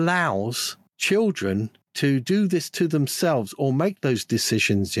 if it allows children to do this to themselves or make those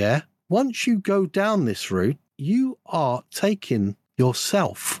decisions, yeah, once you go down this route, you are taking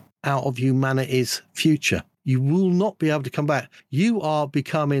yourself out of humanity's future. You will not be able to come back. You are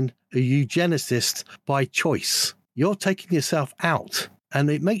becoming a eugenicist by choice. You're taking yourself out. And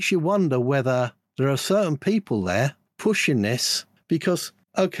it makes you wonder whether there are certain people there pushing this because,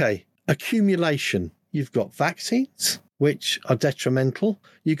 accumulation. You've got vaccines, which are detrimental.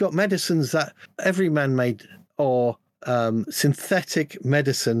 You've got medicines that every man made or synthetic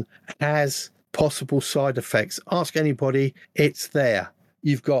medicine has possible side effects. Ask anybody, it's there.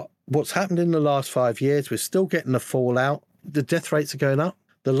 You've got what's happened in the last 5 years. We're still getting the fallout. The death rates are going up.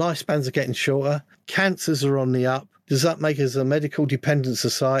 The lifespans are getting shorter. Cancers are on the up. Does that make us a medical dependent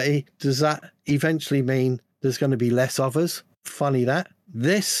society? Does that eventually mean there's going to be less of us? Funny that.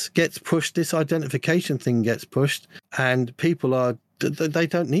 This gets pushed, this identification thing gets pushed, and people they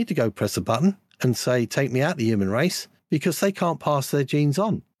don't need to go press a button and say, take me out the human race, because they can't pass their genes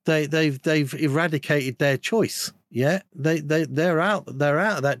on. They've eradicated their choice. Yeah, they're out of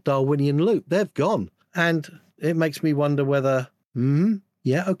that Darwinian loop. They've gone. And it makes me wonder whether,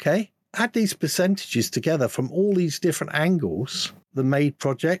 okay, add these percentages together from all these different angles. The MAID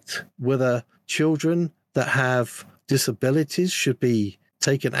project, whether children that have disabilities should be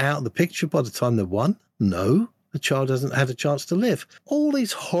taken out of the picture by the time they're one. No, the child hasn't had a chance to live. All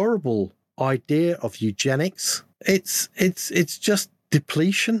these horrible idea of eugenics, it's just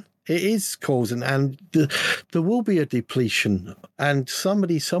depletion. It is causing, and there will be a depletion. And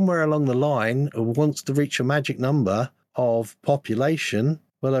somebody somewhere along the line who wants to reach a magic number of population,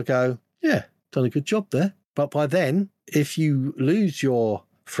 well, I go, yeah, done a good job there. But by then, if you lose your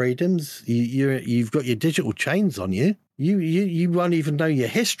freedoms, you've got your digital chains on you. You won't even know your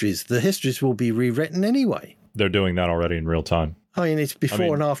histories. The histories will be rewritten anyway. They're doing that already in real time. I mean, it's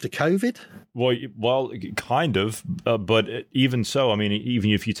before and after COVID. Well, kind of, but even so, I mean,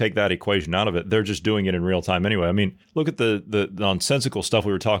 even if you take that equation out of it, they're just doing it in real time anyway. I mean, look at the nonsensical stuff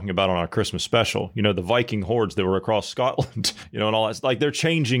we were talking about on our Christmas special. You know, the Viking hordes that were across Scotland. You know, and all that. Like they're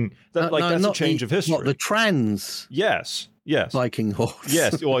changing. That's a change of history. Not the trans. Yes. Viking horse.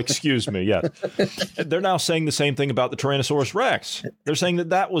 Yes. Well, excuse me. Yes. They're now saying the same thing about the Tyrannosaurus Rex. They're saying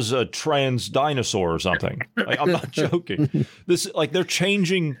that was a trans dinosaur or something. Like, I'm not joking. They're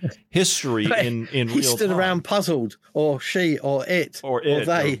changing history in real time. He stood around puzzled, or she, or it, or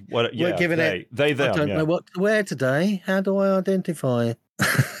they. We're giving them. I don't know what to wear today. How do I identify?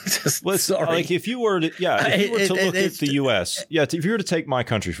 Sorry. Like if you were to look at the U.S., if you were to take my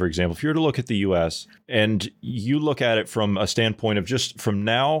country, for example, if you were to look at the U.S. and you look at it from a standpoint of just from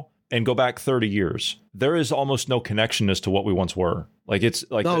now and go back 30 years, there is almost no connection as to what we once were. Like it's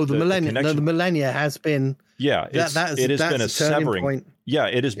like the millennia has been. Yeah, it has been a severing. Point. Yeah,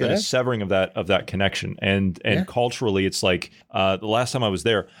 it has been a severing of that connection, and culturally, it's like the last time I was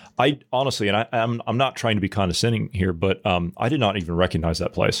there, I honestly, and I'm not trying to be condescending here, but I did not even recognize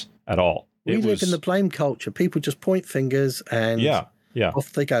that place at all. We live in the blame culture. People just point fingers and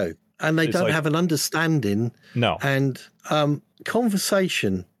off they go, and they don't have an understanding. No, and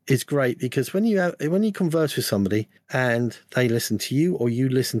conversation is great because when you converse with somebody and they listen to you or you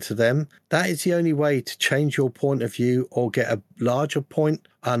listen to them, that is the only way to change your point of view or get a larger point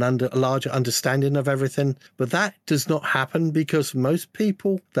and a larger understanding of everything. But that does not happen because most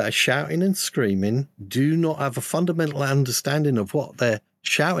people that are shouting and screaming do not have a fundamental understanding of what they're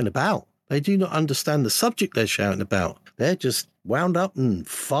shouting about. They do not understand the subject they're shouting about. They're just wound up and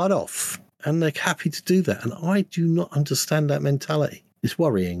fired off, and they're happy to do that. And I do not understand that mentality. It's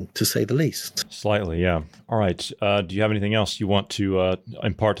worrying, to say the least. Slightly, yeah. All right. Do you have anything else you want to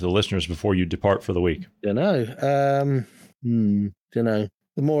impart to the listeners before you depart for the week? Don't know. The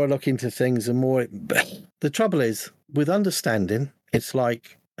more I look into things, the more... The trouble is, with understanding, it's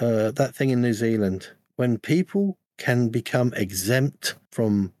like that thing in New Zealand. When people can become exempt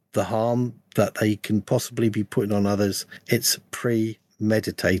from the harm that they can possibly be putting on others, it's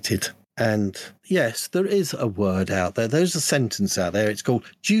premeditated. And yes, there is a word out there. There's a sentence out there. It's called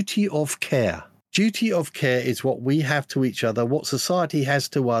duty of care. Duty of care is what we have to each other, what society has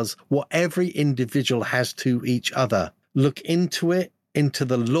to us, what every individual has to each other. Look into it, into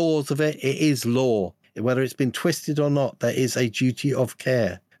the laws of it. It is law. Whether it's been twisted or not, there is a duty of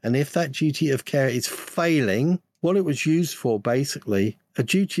care. And if that duty of care is failing, what it was used for, basically, a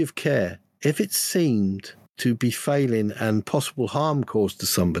duty of care, if it seemed to be failing and possible harm caused to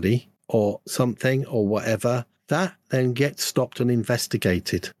somebody, or something or whatever, that then gets stopped and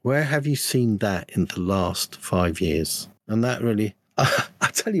investigated. Where have you seen that in the last 5 years? And that really, I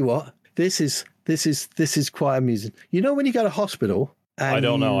tell you what, this is quite amusing. You know, when you go to hospital, and I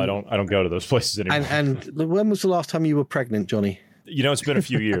don't know. I don't go to those places anymore. And when was the last time you were pregnant, Johnny? You know, it's been a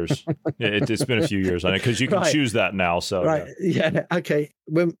few years. It's been a few years, I know, because you can choose that now. So okay.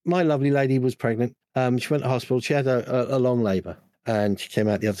 When my lovely lady was pregnant, she went to hospital. She had a long labour. And she came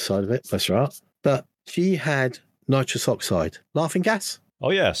out the other side of it, bless her heart. But she had nitrous oxide, laughing gas. Oh,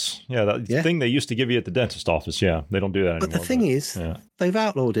 yes. Yeah, that thing they used to give you at the dentist office. Yeah, they don't do that anymore. But the thing is, they've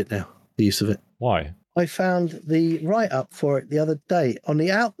outlawed it now, the use of it. Why? I found the write-up for it the other day. On the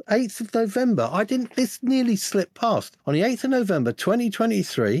 8th of November, this nearly slipped past. On the 8th of November,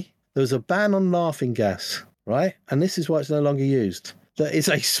 2023, there was a ban on laughing gas, right? And this is why it's no longer used. There is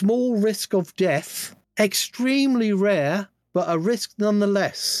a small risk of death, extremely rare, but a risk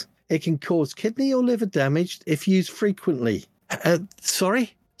nonetheless. It can cause kidney or liver damage if used frequently.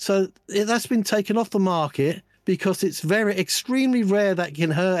 Sorry? So that's been taken off the market because it's extremely rare that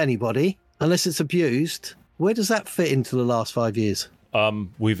can hurt anybody unless it's abused. Where does that fit into the last 5 years?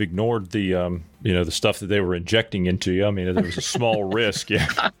 We've ignored the the stuff that they were injecting into you. I mean, there was a small risk.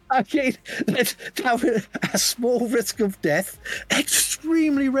 Yeah. Again, that was a small risk of death,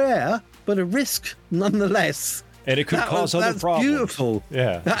 extremely rare, but a risk nonetheless. And it could cause other problems. That's beautiful.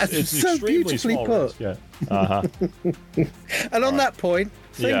 Yeah. That's so beautifully put. Risk. Yeah. Uh-huh. And on that point,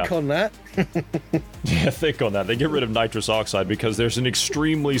 think on that. Yeah, think on that. They get rid of nitrous oxide because there's an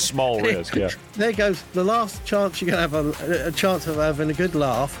extremely small risk. Yeah. There goes the last chance you're going to have a chance of having a good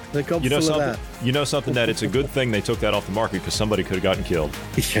laugh. The gob full of that. You know something, Ned? It's a good thing they took that off the market because somebody could have gotten killed.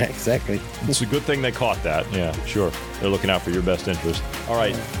 Yeah, exactly. It's a good thing they caught that. Yeah, sure. They're looking out for your best interest. All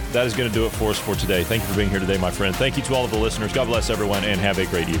right. That is going to do it for us for today. Thank you for being here today, my friend. Thank you to all of the listeners. God bless everyone and have a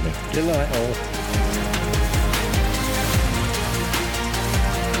great evening. Good night, all.